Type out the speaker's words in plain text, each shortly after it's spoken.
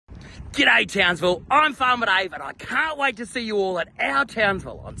G'day Townsville, I'm Farmer Dave and I can't wait to see you all at Our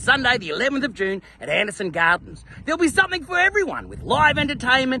Townsville on Sunday the 11th of June at Anderson Gardens. There'll be something for everyone with live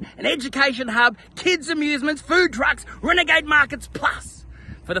entertainment, an education hub, kids amusements, food trucks, renegade markets plus.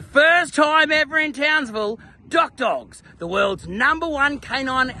 For the first time ever in Townsville, Dock Dogs, the world's #1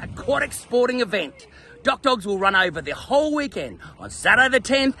 canine aquatic sporting event. Dock Dogs will run over the whole weekend on Saturday the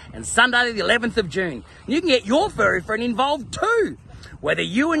 10th and Sunday the 11th of June. You can get your furry friend involved too. Whether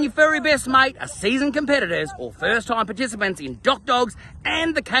you and your furry best mate are seasoned competitors or first-time participants in Dock Dogs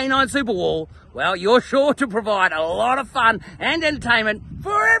and the K9 Superwall, well, you're sure to provide a lot of fun and entertainment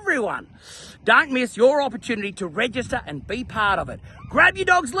for everyone. Don't miss your opportunity to register and be part of it. Grab your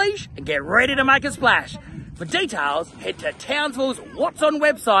dog's leash and get ready to make a splash. For details, head to Townsville's What's On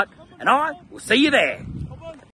website and I will see you there.